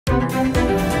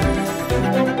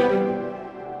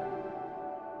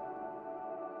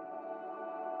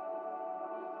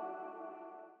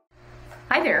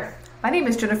Hi there, my name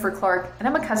is Jennifer Clark and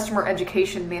I'm a customer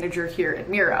education manager here at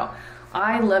Miro.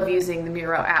 I love using the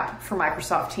Miro app for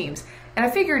Microsoft Teams and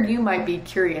I figured you might be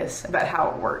curious about how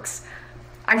it works.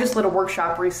 I just led a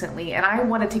workshop recently and I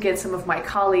wanted to get some of my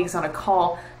colleagues on a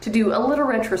call to do a little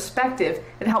retrospective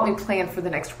and help me plan for the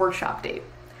next workshop date.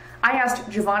 I asked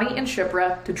Giovanni and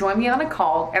Shipra to join me on a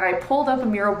call and I pulled up a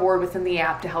Miro board within the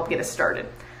app to help get us started.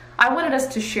 I wanted us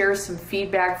to share some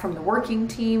feedback from the working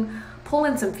team, pull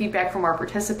in some feedback from our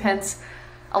participants,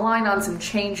 align on some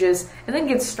changes, and then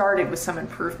get started with some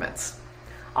improvements.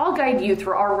 I'll guide you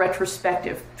through our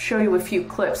retrospective, show you a few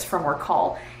clips from our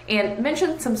call, and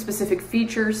mention some specific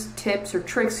features, tips, or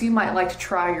tricks you might like to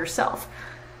try yourself.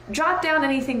 Jot down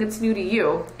anything that's new to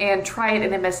you and try it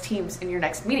in MS Teams in your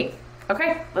next meeting.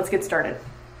 Okay, let's get started.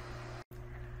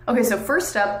 Okay, so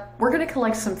first up, we're going to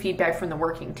collect some feedback from the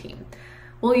working team.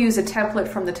 We'll use a template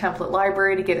from the template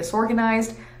library to get us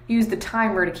organized, use the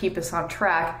timer to keep us on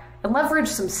track, and leverage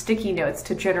some sticky notes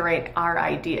to generate our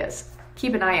ideas.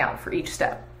 Keep an eye out for each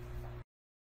step.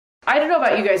 I don't know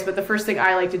about you guys, but the first thing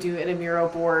I like to do in a Miro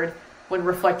board when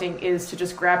reflecting is to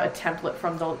just grab a template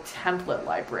from the template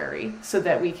library so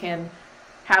that we can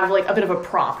have like a bit of a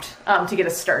prompt to get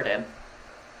us started.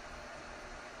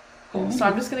 So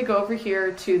I'm just going to go over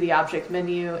here to the object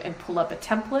menu and pull up a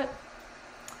template.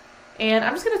 And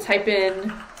I'm just going to type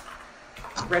in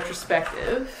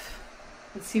retrospective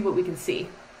and see what we can see.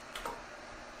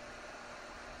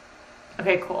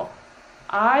 Okay, cool.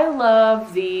 I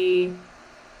love the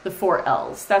 4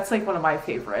 L's. That's like one of my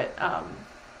favorite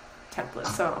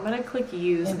templates. So I'm going to click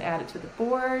use and add it to the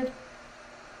board.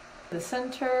 The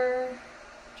center,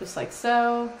 just like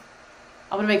so.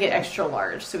 I'm going to make it extra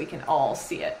large so we can all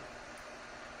see it.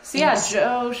 So yeah,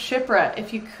 Joe, Shipra,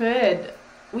 if you could,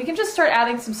 we can just start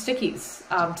adding some stickies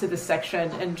to this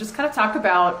section and just kind of talk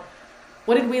about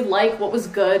what did we like, what was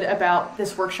good about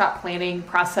this workshop planning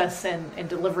process and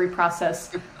delivery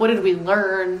process, what did we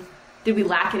learn, did we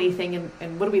lack anything,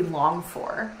 and what do we long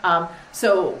for?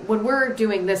 So when we're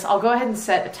doing this, I'll go ahead and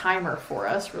set a timer for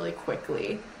us really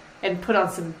quickly and put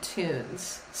on some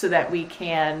tunes so that we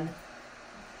can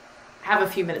have a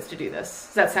few minutes to do this.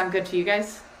 Does that sound good to you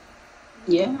guys?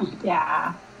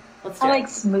 Yeah. Let's do I it. like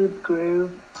Smooth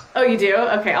Groove. Oh, you do?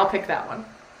 Okay, I'll pick that one.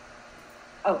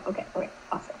 Oh, okay,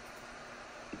 awesome.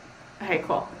 Okay,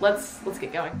 cool. Let's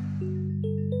get going.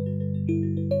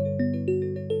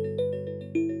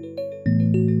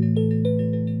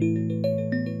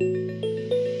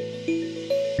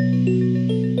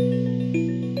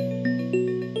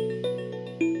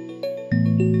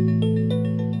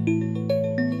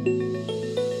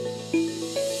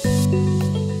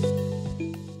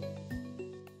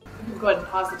 Go ahead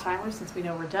and pause the timer since we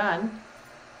know we're done.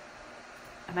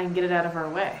 And I can get it out of our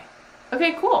way.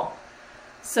 Okay, cool.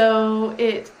 So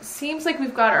it seems like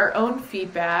we've got our own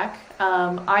feedback.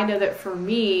 I know that for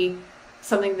me,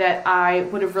 something that I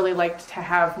would have really liked to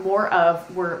have more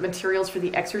of were materials for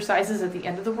the exercises at the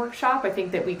end of the workshop. I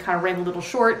think that we kind of ran a little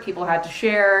short. People had to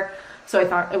share. So I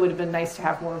thought it would have been nice to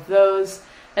have more of those.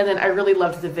 And then I really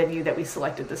loved the venue that we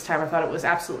selected this time. I thought it was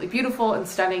absolutely beautiful and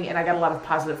stunning, and I got a lot of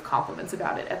positive compliments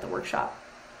about it at the workshop.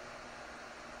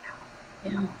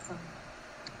 Yeah,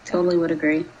 totally would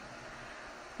agree.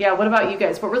 Yeah, what about you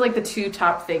guys? What were like the 2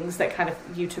 top things that kind of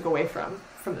you took away from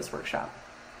this workshop?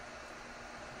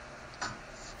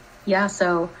 Yeah,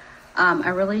 so I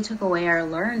really took away or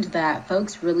learned that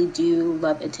folks really do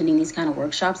love attending these kind of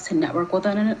workshops to network with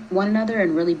one another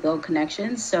and really build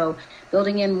connections. So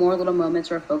building in more little moments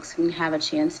where folks can have a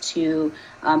chance to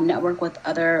network with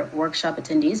other workshop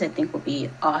attendees, I think will be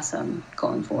awesome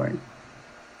going forward.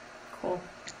 Cool.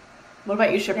 What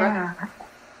about you, Shipra? Yeah.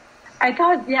 I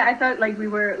thought like we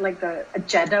were like the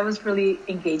agenda was really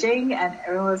engaging and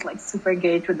everyone was like super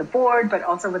engaged with the board, but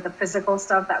also with the physical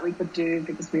stuff that we could do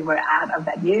because we were at a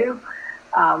venue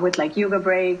with like yoga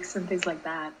breaks and things like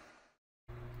that.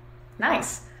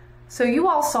 Nice. So you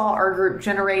all saw our group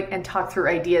generate and talk through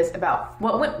ideas about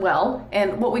what went well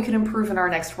and what we could improve in our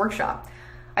next workshop.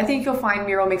 I think you'll find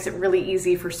Miro makes it really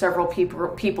easy for several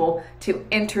people to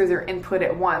enter their input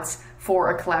at once for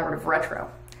a collaborative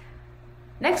retro.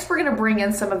 Next, we're going to bring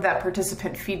in some of that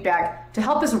participant feedback to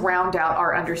help us round out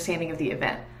our understanding of the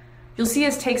event. You'll see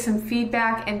us take some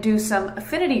feedback and do some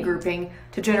affinity grouping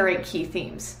to generate key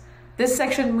themes. This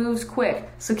section moves quick,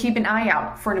 so keep an eye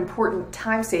out for an important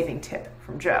time-saving tip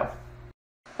from Joe.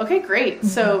 Okay, great.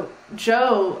 So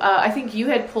Joe, I think you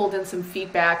had pulled in some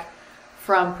feedback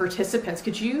from participants.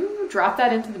 Could you drop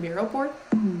that into the Miro board?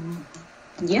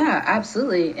 Yeah,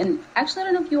 absolutely. And actually, I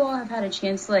don't know if you all have had a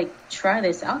chance to like try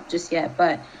this out just yet,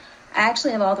 but I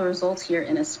actually have all the results here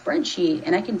in a spreadsheet,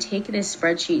 and I can take this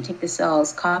spreadsheet, take the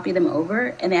cells, copy them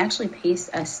over, and they actually paste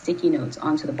as sticky notes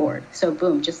onto the board. So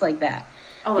boom, just like that.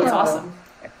 Oh, that's awesome.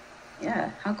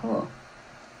 Yeah, how cool.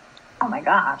 Oh my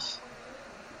gosh.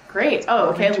 Great.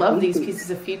 Oh, okay. I love these pieces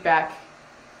of feedback.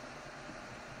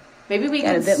 Maybe we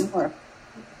can... a bit more.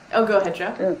 Oh, go ahead,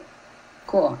 Joe. Good.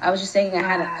 Cool. I was just saying I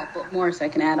had a bit more, so I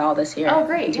can add all this here. Oh,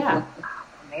 great. Yeah.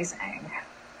 Amazing.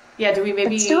 Yeah, do we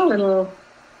maybe... Let's do a little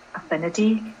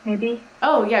affinity, maybe?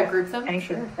 Oh, yeah, group them?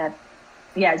 Anything sure. that...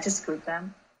 Yeah, just group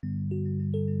them.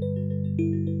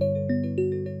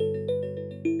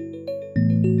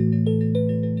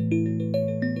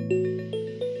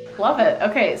 Love it.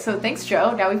 Okay, so thanks,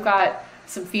 Joe. Now we've got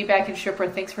some feedback and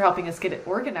Shipra. Thanks for helping us get it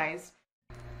organized.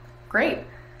 Great.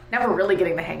 Now we're really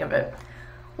getting the hang of it.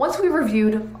 Once we've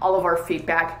reviewed all of our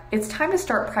feedback, it's time to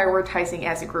start prioritizing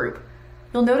as a group.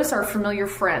 You'll notice our familiar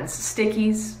friends,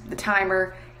 stickies, the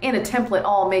timer, and a template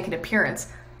all make an appearance,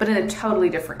 but in a totally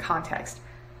different context.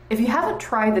 If you haven't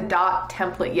tried the dot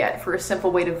template yet for a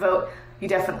simple way to vote, you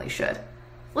definitely should.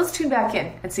 Let's tune back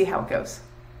in and see how it goes.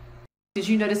 Did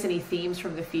you notice any themes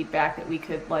from the feedback that we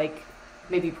could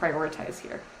maybe prioritize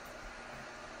here?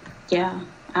 Yeah,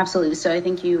 absolutely. So I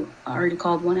think you already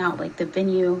called one out, like the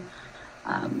venue.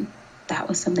 That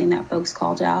was something that folks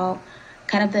called out.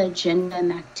 Kind of the agenda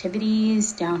and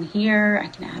activities down here. I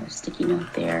can add a sticky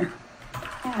note there.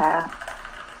 Yeah.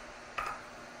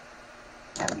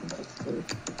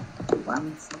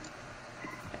 Ones.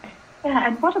 Yeah,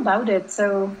 and what about it?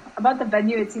 So about the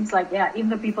venue, it seems like, yeah, even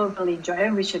though people really enjoy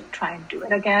it, we should try and do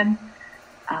it again.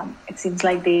 It seems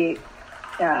like they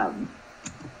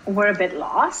were a bit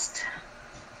lost,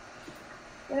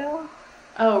 you know?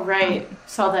 Oh, right.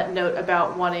 Saw that note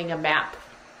about wanting a map.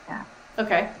 Yeah.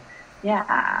 Okay.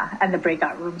 Yeah, and the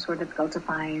breakout rooms were difficult to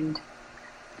find.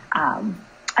 And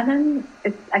then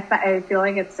I feel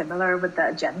like it's similar with the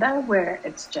agenda, where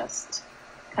it's just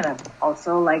kind of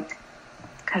also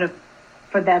kind of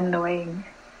for them knowing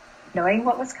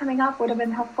what was coming up would have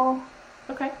been helpful.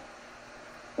 Okay.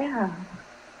 Yeah.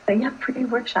 But yeah,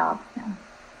 pre-workshop. Yeah.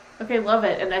 Okay, love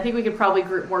it. And I think we could probably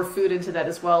group more food into that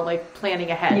as well, like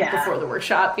planning ahead before the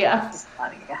workshop. Yeah. Just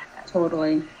planning ahead.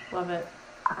 Totally. Love it.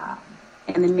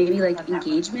 And then maybe like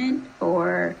engagement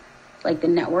or like the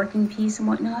networking piece and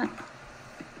whatnot.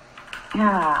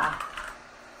 Yeah.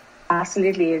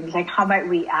 Absolutely. Like, how might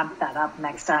we amp that up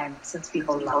next time since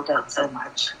people loved it so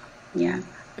much? Yeah.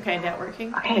 Okay,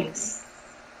 networking. Okay.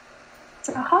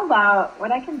 So how about,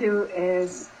 what I can do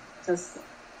is just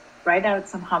write out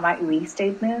some how might we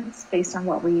statements based on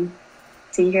what we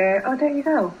see here. Oh, there you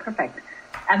go. Perfect.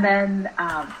 And then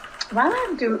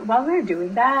while we're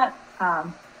doing that,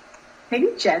 maybe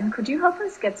Jen, could you help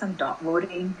us get some dot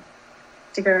voting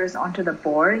stickers onto the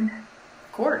board?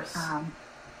 Of course.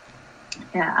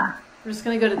 Yeah. We're just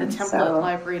going to go to the template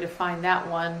library to find that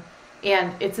one.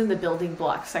 And it's in the building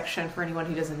block section for anyone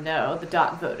who doesn't know, the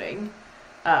dot voting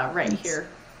right here.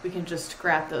 We can just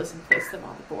grab those and place them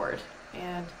on the board.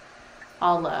 And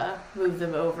I'll move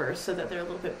them over so that they're a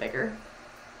little bit bigger.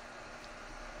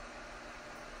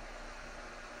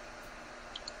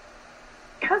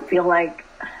 I kind of feel like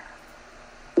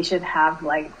we should have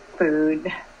like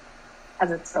food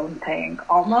as its own thing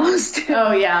almost.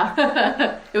 Oh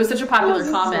yeah. It was such a popular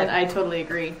comment. I totally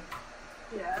agree.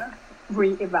 Yeah.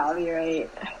 Reevaluate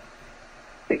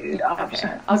food options.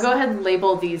 Okay. I'll go ahead and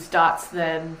label these dots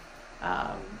then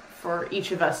for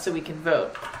each of us so we can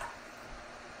vote.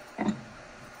 Okay.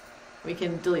 We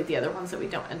can delete the other ones that we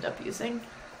don't end up using.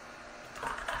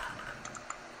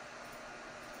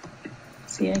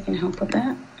 See, I can help with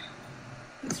that.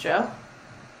 Thanks, Joe.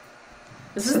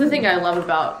 This is the thing I love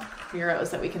about Miro, is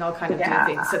that we can all kind of do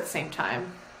things at the same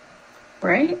time.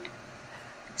 Right?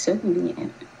 So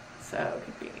convenient. So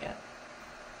convenient.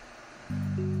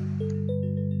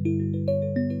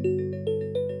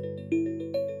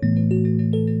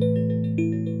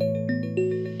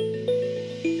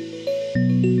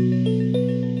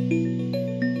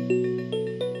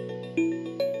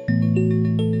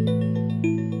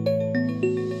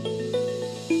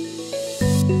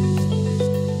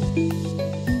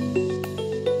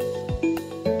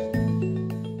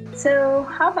 So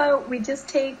how about we just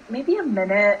take maybe a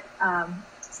minute,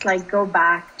 just like go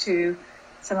back to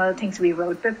some of the things we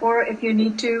wrote before if you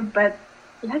need to, but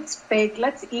let's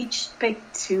each pick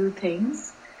two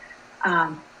things.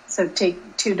 So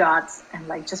take two dots and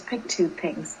like just pick two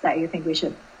things that you think we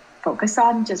should focus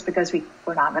on, just because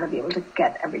we're not going to be able to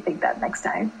get everything done next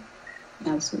time.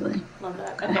 Absolutely. Love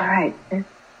that. Okay. All right.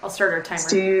 I'll start our timer.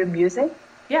 Let's do music.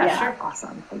 Yeah, sure.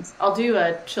 Awesome. Thanks. I'll do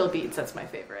Chill Beats. That's my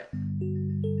favorite.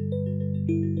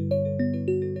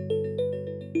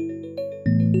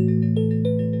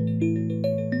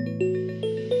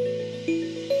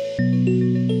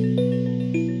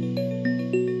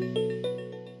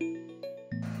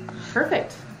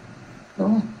 Perfect.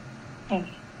 Cool. Okay.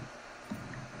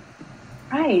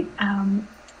 Right.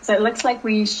 So it looks like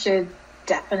we should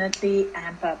definitely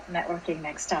amp up networking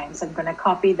next time. So I'm going to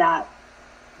copy that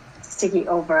sticky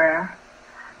over.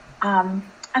 And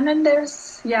then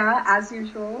there's, as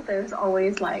usual, there's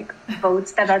always like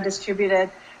votes that are distributed.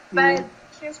 But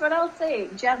here's what I'll say,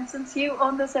 Jen, since you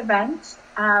own this event,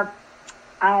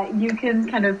 you can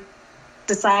kind of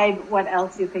decide what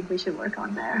else you think we should work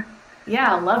on there.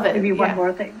 Yeah, I love it. Maybe one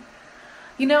more thing.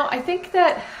 You know, I think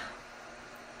that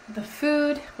the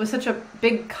food was such a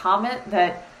big comment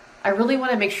that I really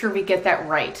want to make sure we get that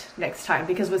right next time,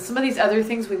 because with some of these other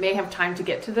things, we may have time to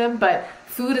get to them, but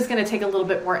food is going to take a little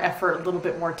bit more effort, a little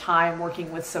bit more time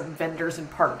working with some vendors and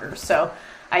partners. So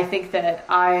I think that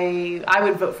I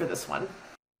would vote for this one.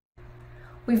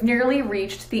 We've nearly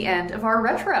reached the end of our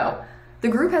retro. The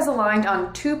group has aligned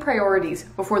on 2 priorities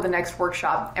before the next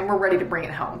workshop, and we're ready to bring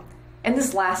it home. In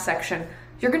this last section,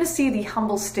 you're going to see the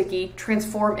humble sticky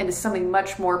transform into something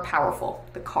much more powerful,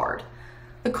 the card.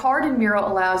 The card in Miro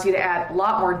allows you to add a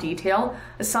lot more detail,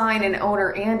 assign an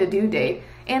owner and a due date,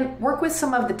 and work with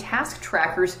some of the task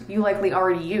trackers you likely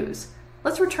already use.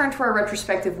 Let's return to our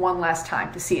retrospective one last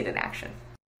time to see it in action.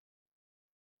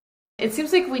 It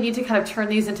seems like we need to kind of turn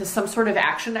these into some sort of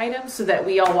action items so that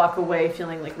we all walk away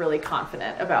feeling like really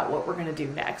confident about what we're going to do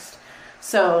next.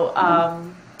 So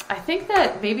I think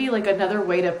that maybe like another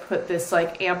way to put this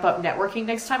like amp up networking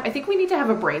next time, I think we need to have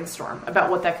a brainstorm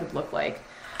about what that could look like.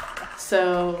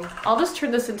 So I'll just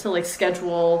turn this into like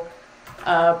schedule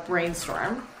a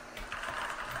brainstorm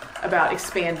about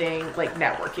expanding like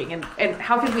networking and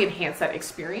how can we enhance that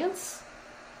experience?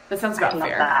 That sounds about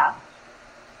fair. That.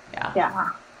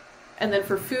 Yeah. And then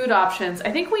for food options,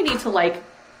 I think we need to like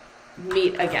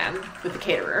meet again with the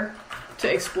caterer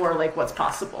to explore like what's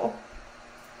possible.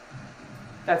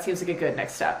 That seems like a good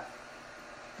next step.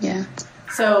 Yeah.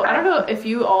 So I don't know if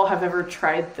you all have ever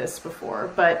tried this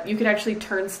before, but you can actually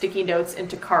turn sticky notes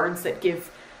into cards that give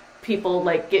people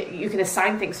like you can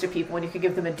assign things to people and you can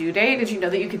give them a due date. Did you know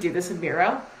that you could do this in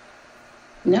Miro?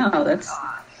 No, that's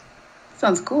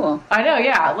sounds cool. I know,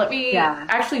 yeah.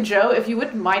 Actually, Joe, if you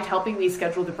wouldn't mind helping me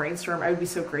schedule the brainstorm, I would be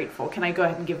so grateful. Can I go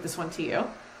ahead and give this one to you?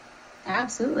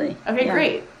 Absolutely. Okay,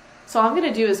 great. So all I'm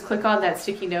going to do is click on that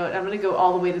sticky note. I'm going to go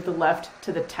all the way to the left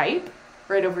to the type,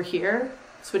 right over here,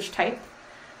 switch type.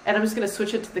 And I'm just going to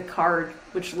switch it to the card,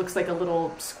 which looks like a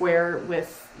little square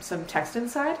with some text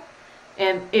inside.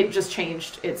 And it just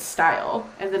changed its style.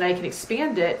 And then I can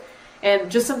expand it. And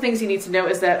just some things you need to know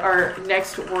is that our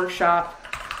next workshop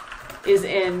is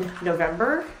in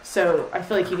November. So I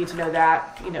feel like you need to know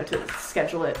that, to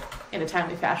schedule it in a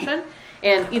timely fashion.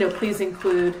 And, please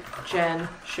include Jen,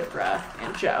 Shipra,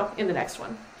 and Joe in the next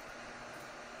one.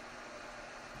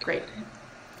 Great.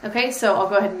 Okay, so I'll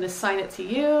go ahead and assign it to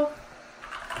you.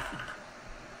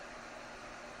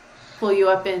 Pull you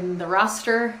up in the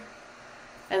roster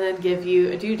and then give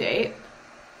you a due date.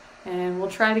 And we'll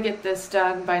try to get this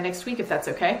done by next week if that's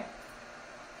okay.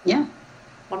 Yeah.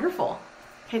 Wonderful.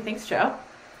 Okay, thanks, Joe.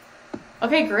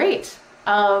 Okay, great.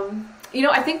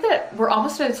 I think that we're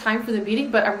almost out of time for the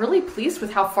meeting, but I'm really pleased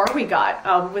with how far we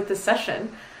got with this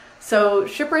session. So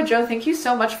Shipra, Joe, thank you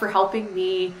so much for helping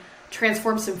me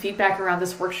transform some feedback around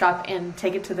this workshop and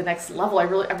take it to the next level. I'm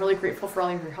really grateful for all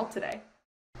of your help today.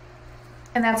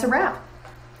 And that's a wrap.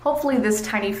 Hopefully this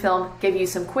tiny film gave you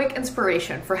some quick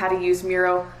inspiration for how to use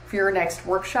Miro for your next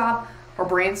workshop or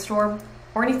brainstorm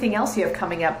or anything else you have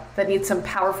coming up that needs some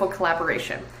powerful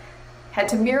collaboration. Head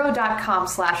to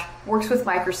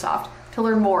Miro.com/workswithmicrosoft to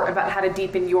learn more about how to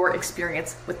deepen your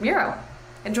experience with Miro.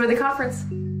 Enjoy the conference.